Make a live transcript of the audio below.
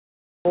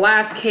The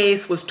last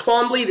case was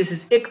Twombly. This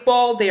is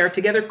Iqbal. They are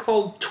together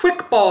called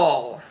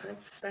Twickball.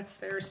 That's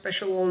their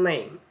special little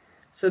name.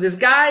 So this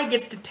guy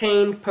gets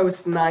detained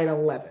post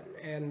 9/11,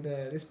 and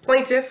this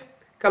plaintiff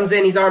comes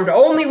in. He's armed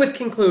only with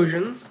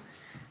conclusions,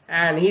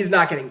 and he's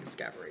not getting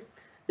discovery.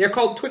 They're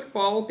called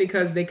Twickball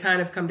because they kind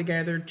of come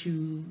together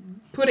to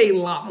put a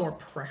lot more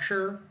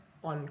pressure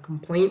on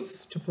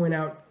complaints to point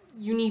out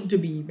you need to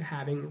be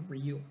having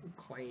real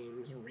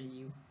claims,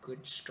 real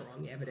good,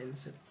 strong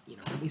evidence,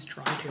 at least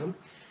try to.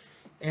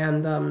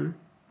 And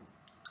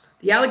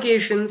the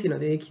allegations,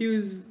 they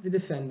accuse the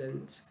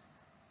defendant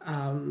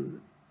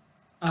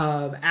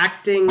of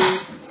acting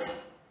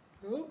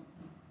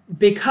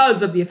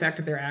because of the effect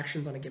of their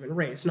actions on a given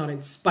race, not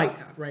in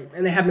spite of, right?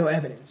 And they have no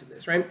evidence of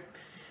this, right?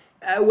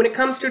 When it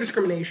comes to a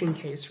discrimination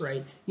case,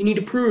 right, you need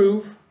to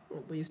prove, or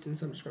at least in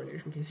some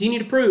discrimination cases, you need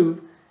to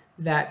prove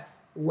that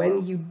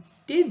when you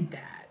did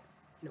that,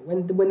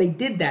 when they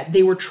did that,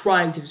 they were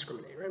trying to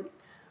discriminate, right?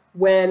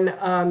 When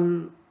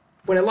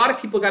a lot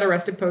of people got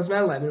arrested post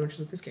 9/11, which is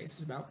what this case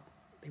is about,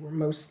 they were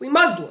mostly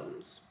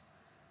Muslims.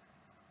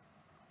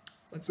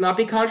 Let's not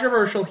be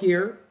controversial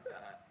here.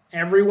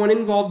 Everyone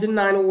involved in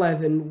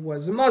 9/11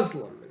 was a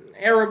Muslim, an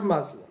Arab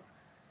Muslim.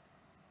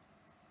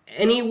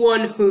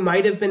 Anyone who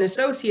might have been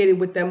associated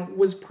with them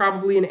was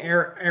probably an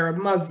Arab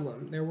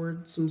Muslim. There were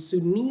some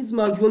Sudanese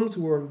Muslims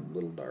who were a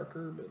little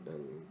darker, but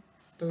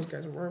those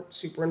guys weren't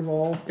super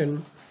involved.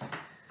 And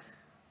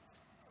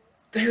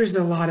there's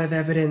a lot of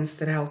evidence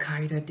that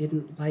Al-Qaeda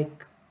didn't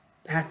like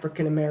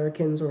African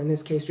Americans, or in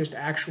this case, just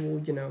actual,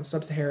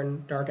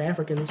 sub-Saharan dark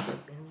Africans, but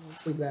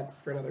let's leave that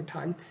for another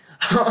time.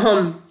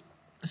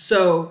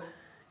 So,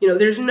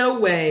 there's no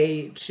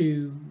way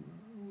to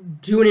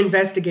do an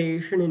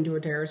investigation into a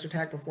terrorist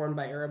attack performed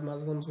by Arab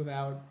Muslims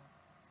without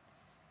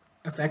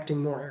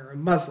affecting more Arab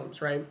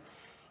Muslims, right?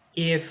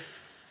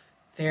 If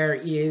there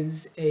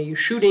is a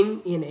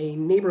shooting in a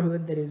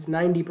neighborhood that is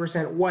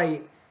 90%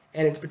 white,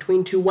 and it's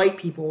between two white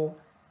people,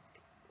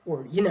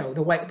 or,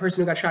 the white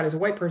person who got shot is a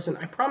white person,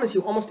 I promise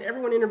you almost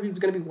everyone interviewed is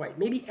going to be white.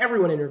 Maybe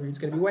everyone interviewed is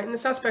going to be white, and the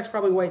suspect's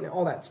probably white and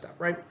all that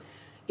stuff, right?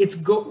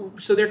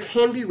 So there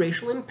can be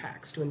racial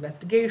impacts to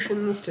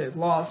investigations, to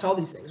laws, to all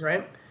these things,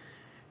 right?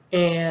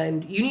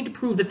 And you need to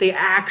prove that they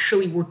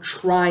actually were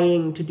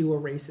trying to do a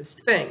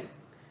racist thing,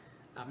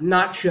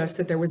 not just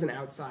that there was an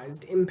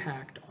outsized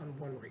impact on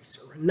one race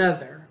or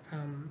another,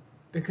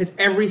 because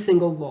every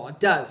single law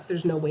does.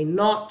 There's no way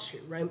not to,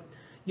 right?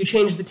 You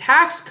change the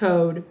tax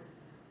code,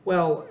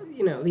 well,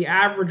 the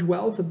average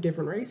wealth of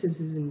different races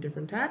is in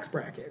different tax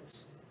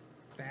brackets.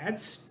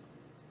 That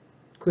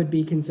could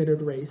be considered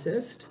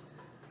racist.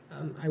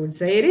 I would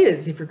say it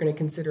is, if you're going to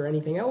consider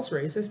anything else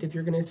racist. If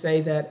you're going to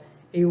say that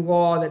a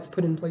law that's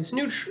put in place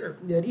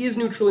that is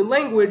neutral in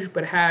language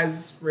but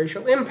has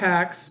racial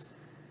impacts,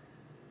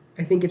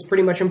 I think it's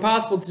pretty much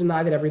impossible to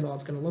deny that every law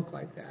is going to look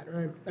like that,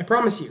 right? I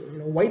promise you,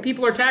 white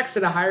people are taxed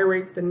at a higher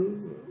rate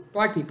than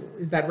black people.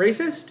 Is that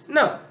racist?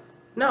 No,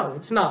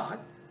 it's not.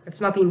 That's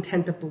not the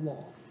intent of the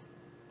law.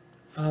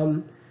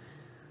 And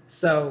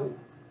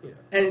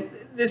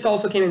this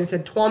also came in and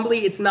said,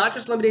 Twombly, it's not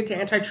just limited to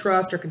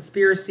antitrust or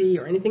conspiracy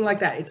or anything like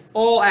that. It's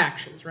all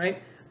actions,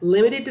 right?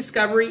 Limited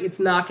discovery, it's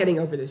not getting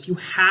over this. You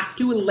have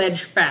to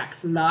allege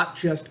facts, not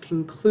just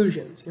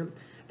conclusions.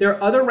 There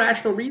are other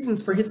rational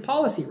reasons for his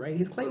policy, right?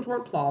 His claims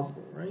weren't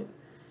plausible, right?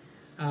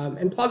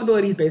 And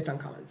plausibility is based on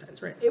common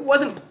sense, right? It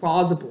wasn't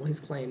plausible, his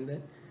claim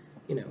that,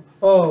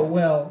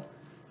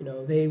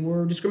 they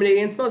were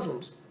discriminating against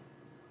Muslims.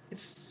 It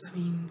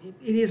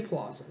is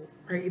plausible,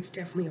 right? It's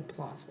definitely a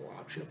plausible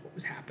option of what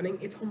was happening.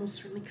 It's almost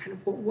certainly kind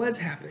of what was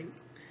happening.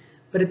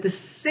 But at the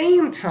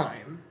same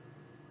time,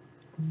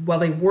 while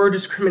they were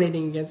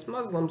discriminating against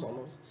Muslims,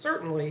 almost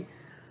certainly,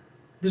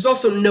 there's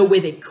also no way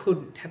they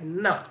couldn't have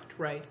not,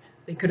 right?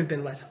 They could have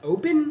been less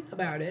open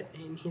about it.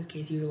 In his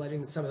case, he was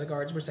alleging that some of the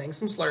guards were saying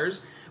some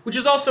slurs, which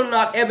is also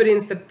not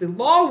evidence that the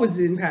law was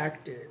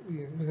enacted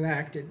with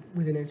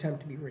an attempt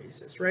to be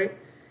racist, right?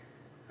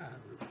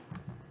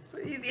 So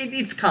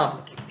it's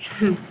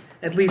complicated,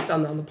 at least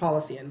on the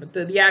policy end, but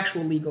the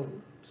actual legal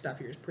stuff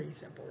here is pretty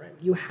simple, right?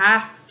 You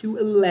have to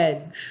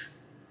allege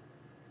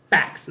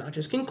facts, not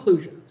just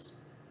conclusions,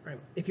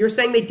 right? If you're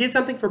saying they did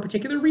something for a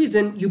particular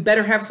reason, you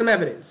better have some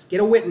evidence. Get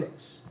a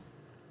witness.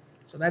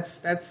 So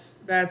that's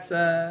Iqbal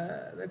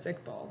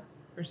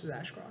versus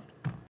Ashcraft.